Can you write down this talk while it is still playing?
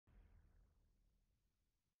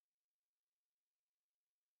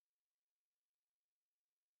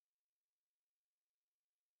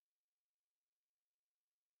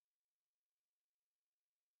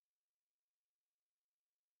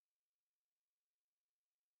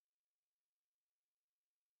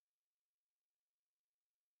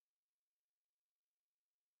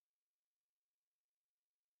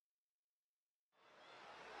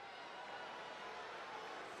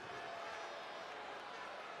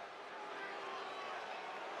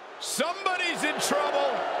Somebody's in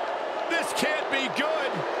trouble. This can't be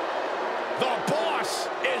good. The boss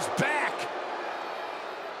is back.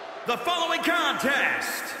 The following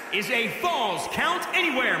contest is a Falls Count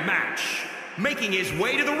Anywhere match. Making his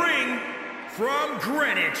way to the ring from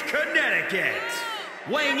Greenwich, Connecticut.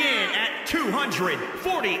 Weighing in at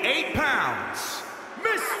 248 pounds,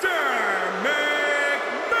 Mr. McMahon!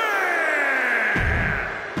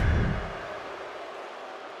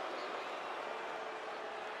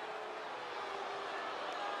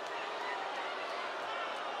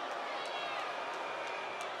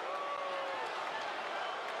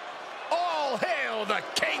 All hail the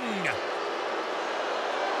king!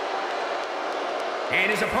 And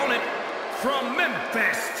his opponent from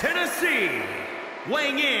Memphis, Tennessee.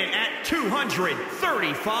 Weighing in at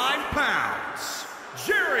 235 pounds,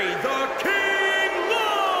 Jerry the King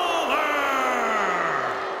Lawler!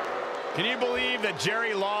 Can you believe that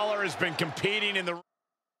Jerry Lawler has been competing in the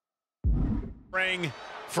ring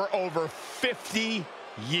for over 50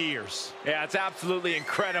 years? Yeah, it's absolutely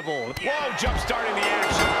incredible. Whoa, jump-starting the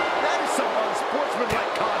action. That is some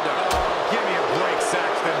unsportsmanlike conduct. Oh, give me a break,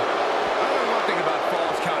 Saxton. I know one thing about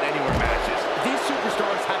Falls Count Anywhere matches. These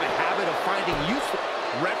superstars have a habit of finding useful.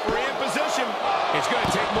 Referee in position. It's going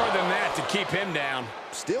to take more than that to keep him down.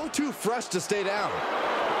 Still too fresh to stay down.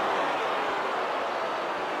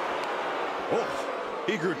 Oh,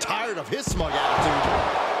 he grew tired of his smug attitude.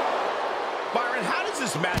 Byron, how does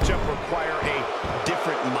this matchup require a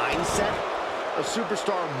different mindset? A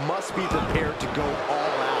superstar must be prepared to go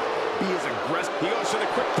all out. Be as aggressive. He goes for the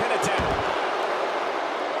quick pin attempt.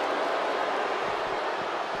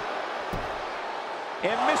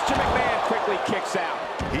 And Mr. McMahon quickly kicks out.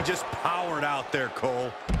 He just powered out there,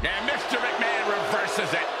 Cole. And Mr. McMahon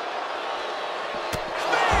reverses it.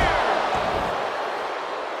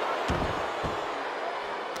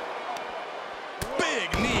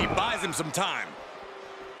 Big knee buys him some time.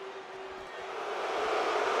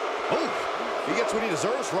 Oh, he gets what he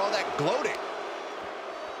deserves for all that gloating.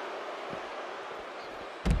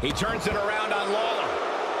 He turns it around on Lawler.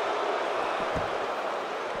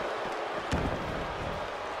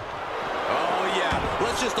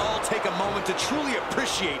 Let's just all take a moment to truly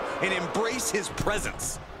appreciate and embrace his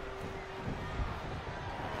presence.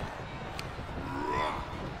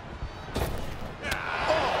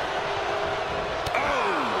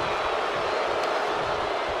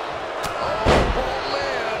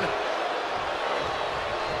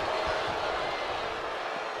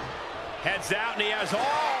 Heads out, and he has all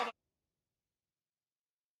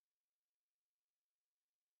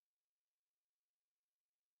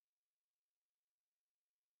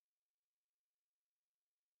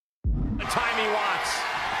the time he wants.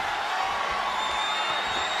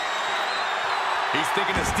 He's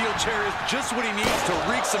thinking the steel chair is just what he needs to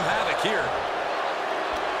wreak some havoc here.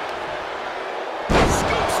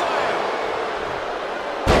 Scoop slam!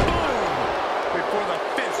 Boom! Before the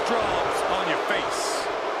fist drops on your face.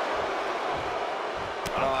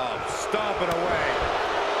 Oh, stomping away.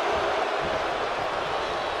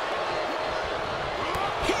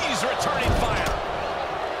 He's returning fire.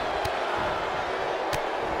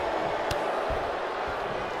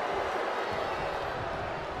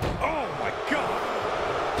 Oh, my God.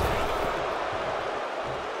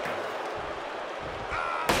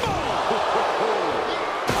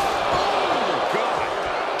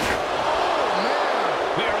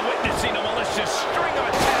 We are witnessing a malicious string of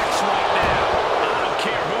attacks right now. I don't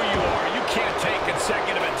care who you are. You can't take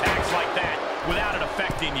consecutive attacks like that without it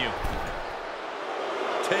affecting you.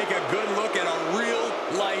 Take a good look at a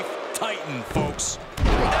real-life Titan, folks.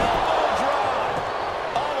 Elbow drop.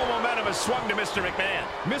 All the momentum has swung to Mr. McMahon.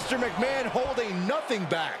 Mr. McMahon holding nothing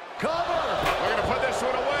back. Cover! We're going to put this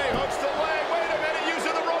one away. Hooks the leg. Wait a minute.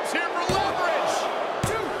 Using the ropes here for leverage.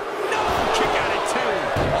 No! Kick out at two.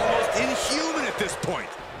 Almost inhuman at this point.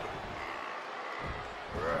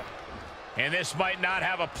 And this might not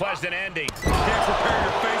have a pleasant ending. Can't prepare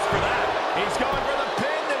your face for that. He's going for the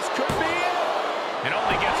pin. This could be it. And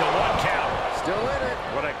only gets a one count. Still in it.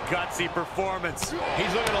 What a gutsy performance.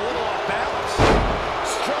 He's looking a little off balance.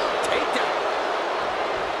 Strong takedown.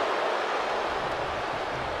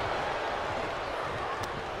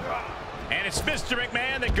 And it's Mr.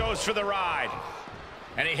 McMahon that goes for the ride.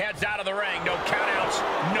 And he heads out of the ring. No countouts,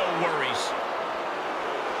 no worries.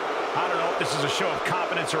 I don't know if this is a show of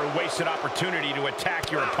confidence or a wasted opportunity to attack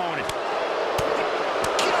your opponent. Golly,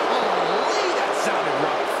 that sounded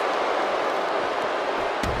rough.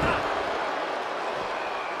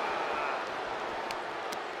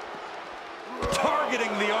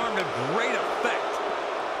 Targeting the arm to great effect.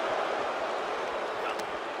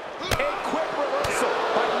 A quick reversal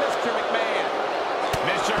by Mr. McMahon.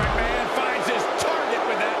 Mr. McMahon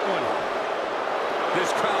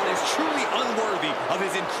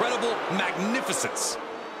incredible magnificence.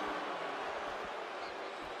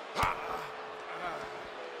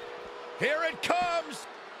 Here it comes.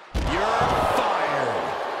 You're fired.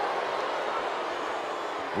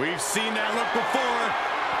 We've seen that look before.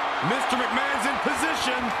 Mr. McMahon's in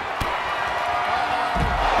position.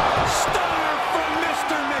 Stunner from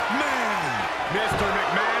Mr. McMahon. Mr.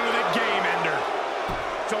 McMahon with a game ender.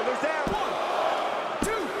 Shoulders down. 1,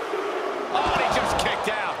 2. Oh, he just kicked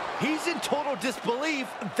out. He's in total disbelief.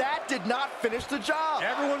 That did not finish the job.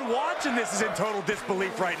 Everyone watching this is in total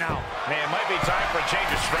disbelief right now. Man, it might be time for a change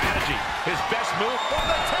of strategy. His best move on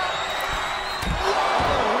the top. Oh,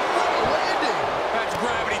 what a landing. That's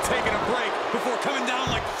gravity taking a break before coming down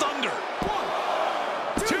like thunder.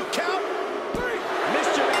 1, 2 count. 3.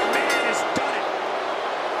 Mr. McMahon has done it.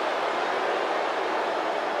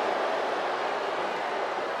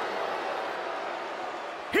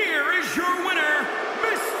 Here is your winner,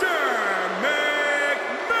 Mr. McMahon!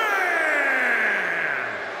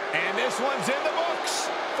 And this one's in the books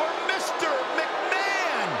for Mr.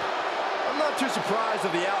 McMahon. I'm not too surprised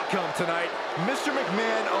of the outcome tonight. Mr.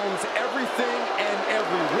 McMahon owns everything and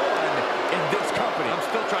everyone in this company. I'm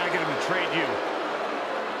still trying to get him to trade you.